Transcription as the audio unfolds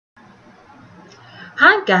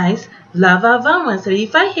Hi guys,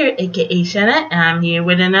 Lava175 here, aka Shanna, and I'm here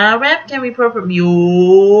with another webcam report from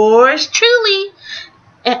yours truly.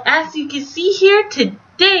 And as you can see here,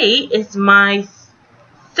 today is my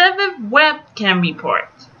 7th webcam report.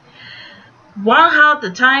 Wow, how the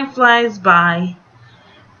time flies by.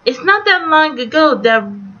 It's not that long ago that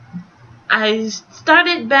I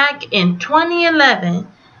started back in 2011,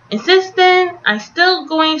 and since then I'm still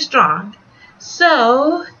going strong.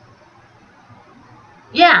 So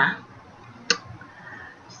yeah.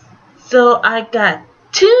 So I got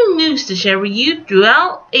 2 news to share with you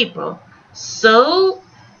throughout April. So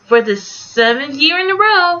for the 7th year in a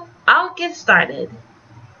row, I'll get started.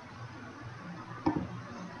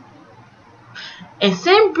 In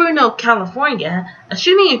San Bruno, California, a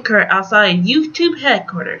shooting occurred outside YouTube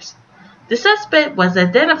headquarters. The suspect was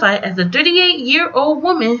identified as a 38-year-old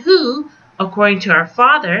woman who, according to her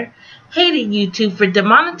father, hated YouTube for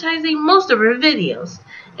demonetizing most of her videos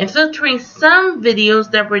and filtering some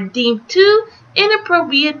videos that were deemed too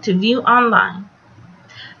inappropriate to view online.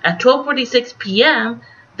 At 12:46 p.m.,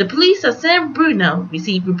 the police of San Bruno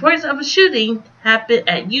received reports of a shooting happened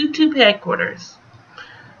at YouTube headquarters.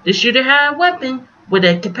 The shooter had a weapon with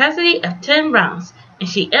a capacity of 10 rounds, and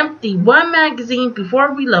she emptied one magazine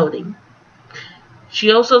before reloading.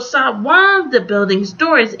 She also saw one of the building's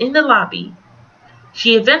doors in the lobby.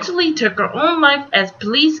 She eventually took her own life as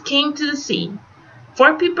police came to the scene.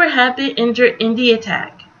 4 people have been injured in the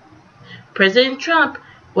attack. President Trump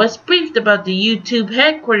was briefed about the YouTube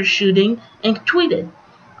headquarters shooting and tweeted,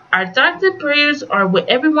 "Our thoughts and prayers are with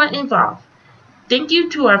everyone involved. Thank you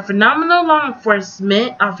to our phenomenal law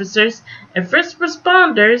enforcement officers and first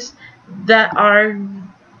responders that are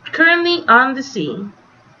currently on the scene."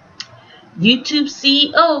 YouTube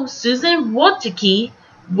CEO Susan Wojcicki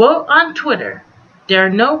wrote on Twitter, "There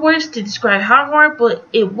are no words to describe how horrible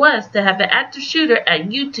it was to have an active shooter at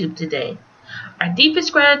YouTube today. Our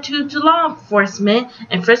deepest gratitude to law enforcement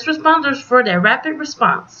and first responders for their rapid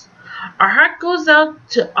response. Our heart goes out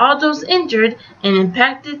to all those injured and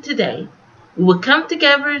impacted today. We will come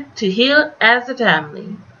together to heal as a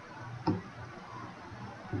family."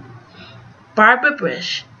 Barbara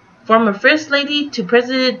Bush, former First Lady to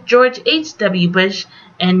President George H.W. Bush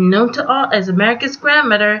and known to all as America's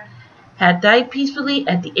grandmother, had died peacefully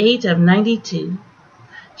at the age of 92.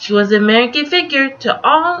 She was an American figure to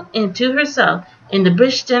all and to herself in the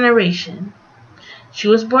Bush generation. She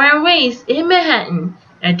was born and raised in Manhattan,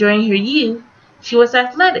 and during her youth, she was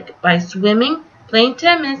athletic by swimming, playing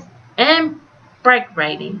tennis, and bike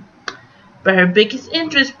riding. But her biggest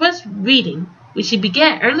interest was reading, which she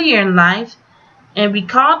began earlier in life, and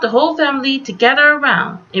recalled the whole family to gather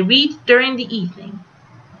around and read during the evening.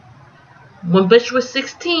 When Bush was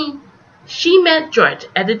 16, she met George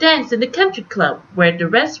at a dance in the country club where the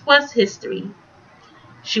rest was history.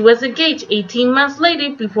 She was engaged 18 months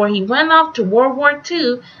later before he went off to World War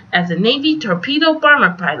II as a Navy torpedo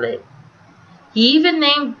bomber pilot. He even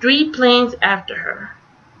named 3 planes after her.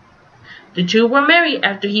 The two were married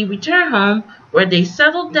after he returned home, where they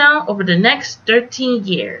settled down over the next 13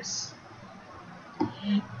 years.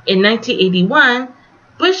 In 1981,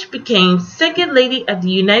 Bush became Second Lady of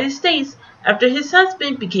the United States after his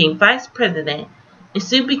husband became Vice President, and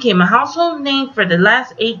soon became a household name for the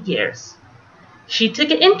last 8 years. She took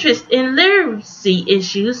an interest in literacy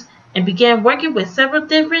issues and began working with several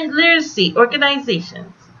different literacy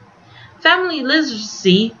organizations. Family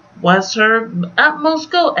literacy was her utmost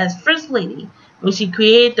goal as First Lady when she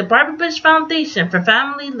created the Barbara Bush Foundation for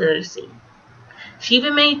Family Literacy. She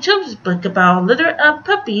even made a children's book about a litter of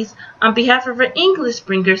puppies on behalf of her English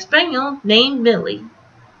Springer Spaniel named Millie.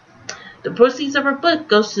 The proceeds of her book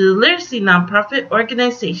goes to the Literacy nonprofit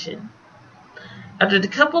organization. After the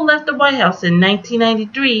couple left the White House in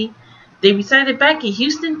 1993, they resided back in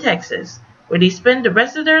Houston, Texas, where they spent the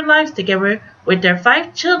rest of their lives together with their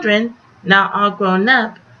 5 children, now all grown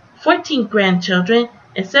up, 14 grandchildren,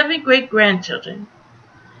 and 7 great-grandchildren.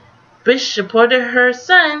 Bush supported her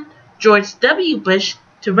son, George W. Bush,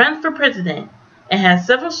 to run for president, and has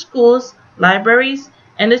several schools, libraries,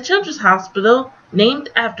 and a children's hospital named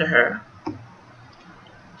after her.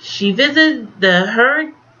 She visited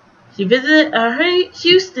a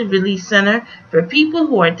Houston Relief Center for people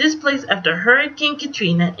who are displaced after Hurricane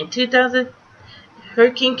Katrina in 2000.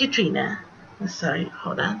 Hurricane Katrina. Sorry,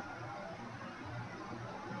 hold on.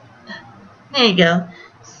 There you go.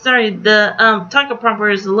 Sorry, the talker prompter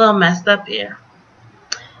is a little messed up here.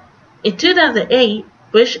 In 2008,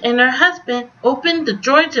 Bush and her husband opened the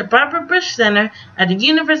George and Barbara Bush Center at the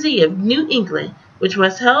University of New England, which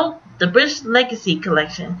was held the Bush Legacy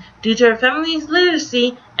Collection due to her family's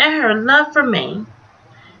literacy and her love for Maine.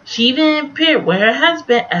 She even appeared with her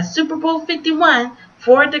husband at Super Bowl 51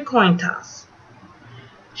 for the coin toss.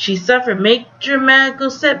 She suffered major medical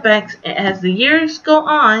setbacks as the years go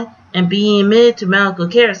on and being admitted to medical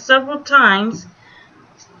care several times,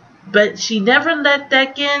 but she never let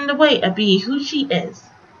that get in the way of being who she is: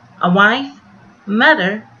 a wife,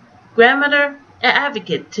 mother, grandmother, and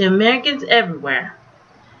advocate to Americans everywhere.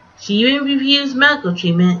 She even refused medical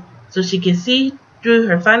treatment so she could see through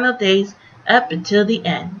her final days up until the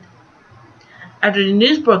end. After the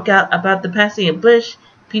news broke out about the passing of Bush,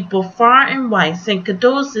 people far and wide sent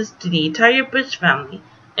condolences to the entire Bush family,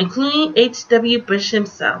 including H.W. Bush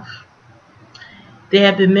himself. They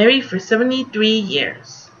had been married for 73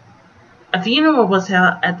 years. A funeral was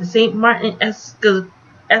held at the St. Martin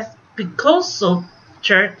Episcopal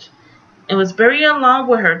Church and was buried along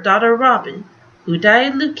with her daughter Robin, who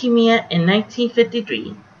died of leukemia in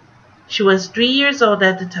 1953. She was 3 years old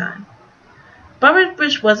at the time. Barbara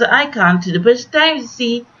Bush was an icon to the Bush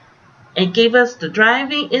dynasty and gave us the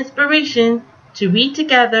driving inspiration to read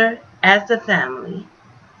together as a family.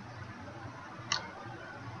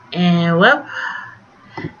 And well,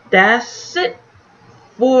 that's it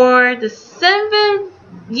for the 7th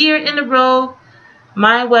year in a row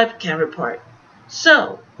my webcam report.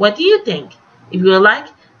 So, what do you think? If you would like,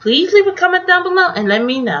 please leave a comment down below and let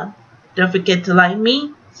me know. Don't forget to like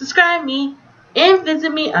me, subscribe me, and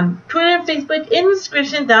visit me on Twitter and Facebook in the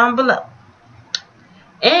description down below.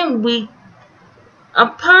 And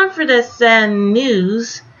upon for the sad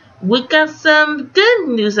news, we got some good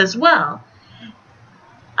news as well.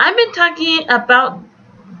 I've been talking about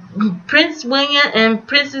Prince William and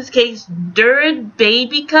Princess Kate's third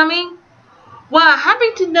baby coming. Well, I'm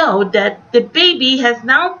happy to know that the baby has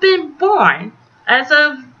now been born as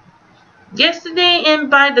of yesterday, and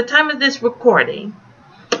by the time of this recording,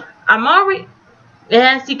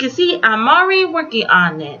 as you can see, I'm already working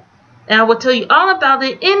on it. And I will tell you all about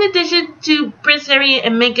it in addition to Prince Harry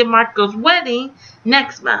and Meghan Markle's wedding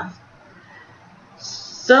next month.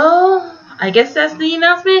 So, I guess that's the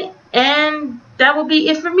announcement, and that will be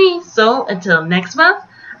it for me. So, until next month,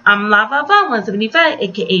 I'm Lava 175,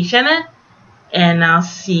 aka Shanna, and I'll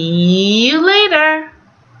see you later.